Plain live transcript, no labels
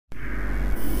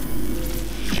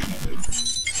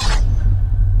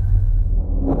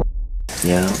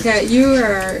Yeah. Katt, you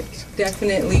are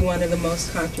definitely one of the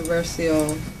most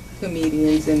controversial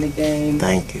comedians in the game.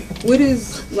 Thank you. What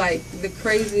is like the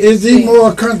craziest? Is he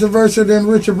more controversial than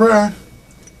Richard Pryor?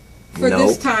 For Nope.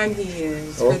 this time, he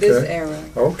is. For this era.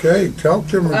 Okay, talk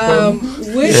to me.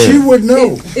 Which she would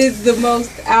know. Is the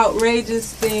most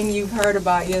outrageous thing you've heard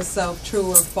about yourself,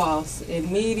 true or false,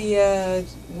 in media,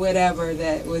 whatever,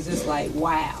 that was just like,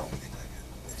 wow?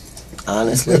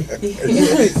 Honestly?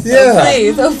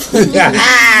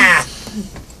 Yeah.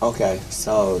 Okay,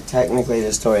 so technically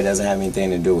the story doesn't have anything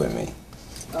to do with me.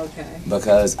 Okay.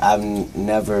 Because I've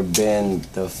never been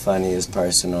the funniest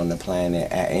person on the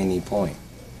planet at any point.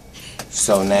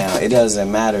 So now, it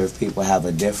doesn't matter if people have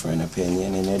a different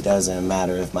opinion, and it doesn't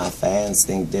matter if my fans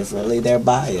think differently. They're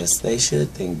biased. They should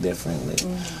think differently.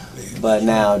 But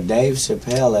now, Dave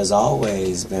Chappelle has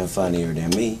always been funnier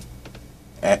than me.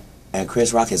 And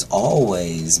Chris Rock has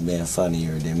always been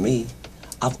funnier than me.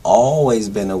 I've always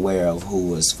been aware of who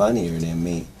was funnier than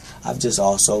me. I've just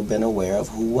also been aware of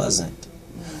who wasn't.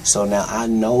 So now I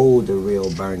know the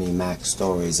real Bernie Mac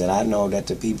stories, and I know that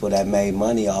the people that made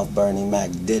money off Bernie Mac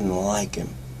didn't like him.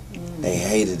 They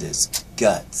hated his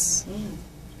guts.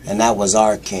 And that was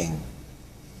our king.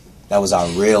 That was our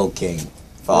real king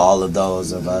for all of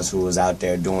those of us who was out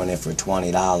there doing it for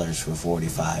 $20 for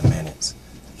 45 minutes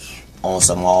on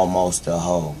some almost a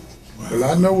hoe. Well,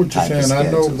 I know what you're saying. I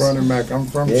know Bernie Mac. I'm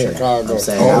from Chicago. I'm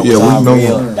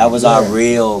saying that was our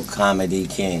real comedy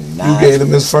king. You gave him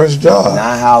his first job.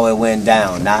 Not how it went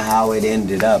down, not how it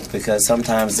ended up, because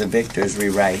sometimes the victors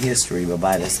rewrite history, but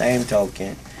by the same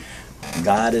token,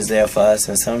 God is there for us,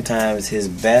 and sometimes his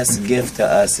best gift to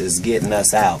us is getting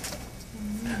us out.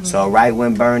 So right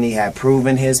when Bernie had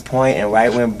proven his point, and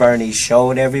right when Bernie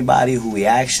showed everybody who he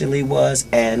actually was,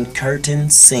 and curtain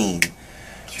scene.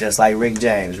 Just like Rick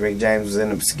James. Rick James was in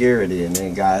obscurity, and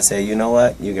then God said, you know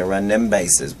what? You can run them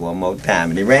bases one more time.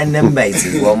 And he ran them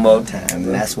bases one more time. And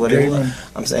that's what it was.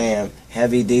 I'm saying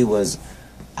Heavy D was,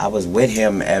 I was with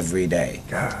him every day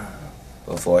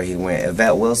before he went.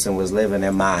 Yvette Wilson was living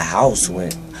in my house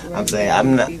when, I'm saying,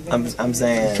 I'm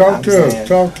saying. Talk to us.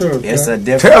 It's a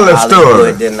different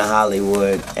Hollywood than the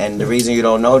Hollywood. And the reason you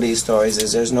don't know these stories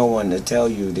is there's no one to tell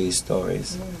you these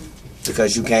stories.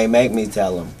 Because you can't make me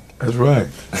tell them. That's right.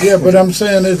 Yeah, but I'm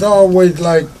saying it's always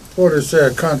like, what is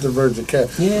that, controversial Katt.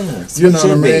 Yeah, you know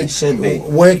what I mean? Should be.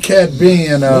 Where Katt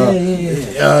being?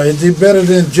 Is he better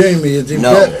than Jamie? Is he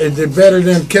better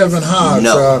than Kevin Hart?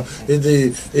 No. Is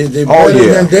he better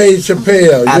than Dave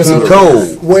Chappelle?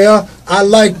 Absolutely. Well, I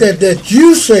like that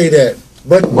you say that.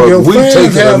 But your we fans take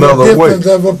it have another a way. difference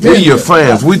of opinion. We your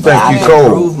fans. We think you cold. I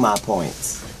prove my points.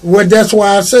 Well, that's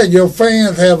why I said your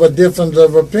fans have a difference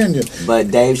of opinion. But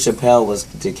Dave Chappelle was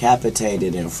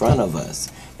decapitated in front of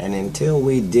us. And until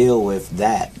we deal with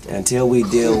that, until we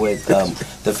deal with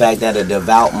the fact that a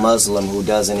devout Muslim who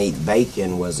doesn't eat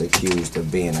bacon was accused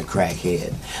of being a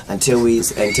crackhead, until we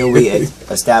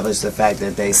establish the fact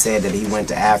that they said that he went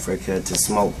to Africa to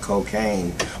smoke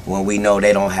cocaine when we know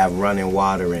they don't have running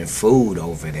water and food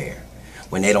over there,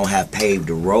 when they don't have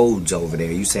paved roads over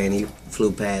there. You saying he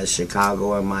flew past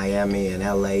Chicago and Miami and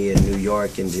LA and New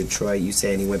York and Detroit. You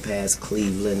saying he went past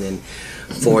Cleveland and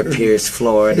Fort Pierce,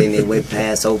 Florida, and he went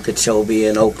past Okeechobee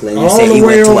and Oakland. You say he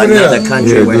went to another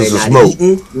country where they're not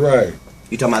eating? Right.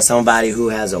 You talking about somebody who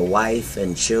has a wife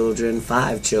and children,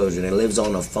 5 children, and lives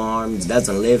on a farm,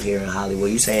 doesn't live here in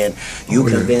Hollywood. You saying you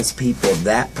convinced people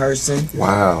that person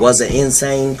was an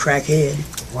insane crackhead,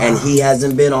 and he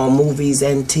hasn't been on movies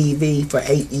and TV for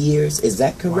 8 years? Is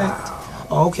that correct?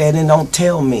 Okay, then don't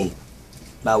tell me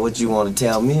about what you want to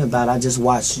tell me about. I just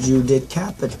watched you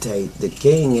decapitate the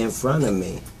king in front of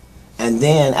me, and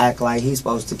then act like he's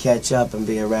supposed to catch up and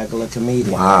be a regular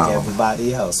comedian like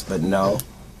everybody else. But no.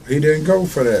 He didn't go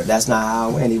for that. That's not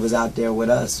how it went. He was out there with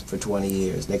us for 20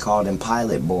 years. They called him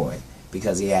Pilot Boy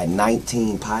because he had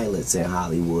 19 pilots in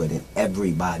Hollywood, and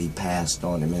everybody passed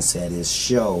on him and said his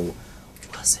show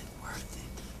wasn't worth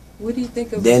it. What do you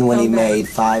think of Then when he made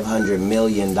 $500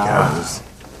 million,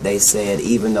 they said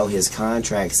even though his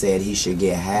contract said he should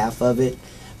get half of it,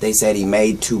 they said he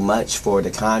made too much for the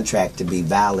contract to be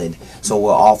valid, so we'll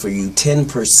offer you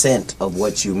 10% of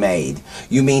what you made.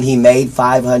 You mean he made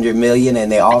 $500 million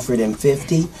and they offered him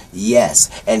 50?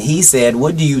 Yes. And he said,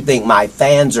 what do you think my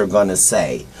fans are going to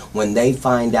say when they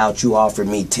find out you offered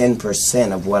me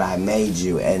 10% of what I made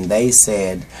you? And they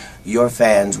said, your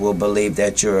fans will believe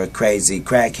that you're a crazy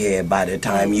crackhead by the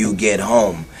time you get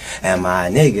home. And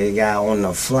my nigga got on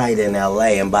a flight in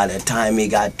LA, and by the time he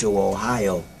got to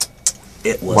Ohio,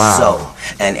 It was Wow.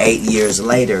 so. And 8 years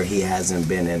later, he hasn't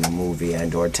been in a movie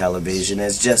and or television.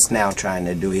 Is just now trying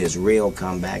to do his real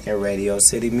comeback at Radio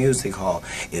City Music Hall.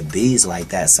 It bees like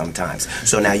that sometimes.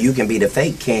 So now you can be the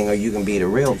fake king or you can be the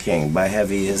real king, but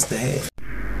heavy is the head.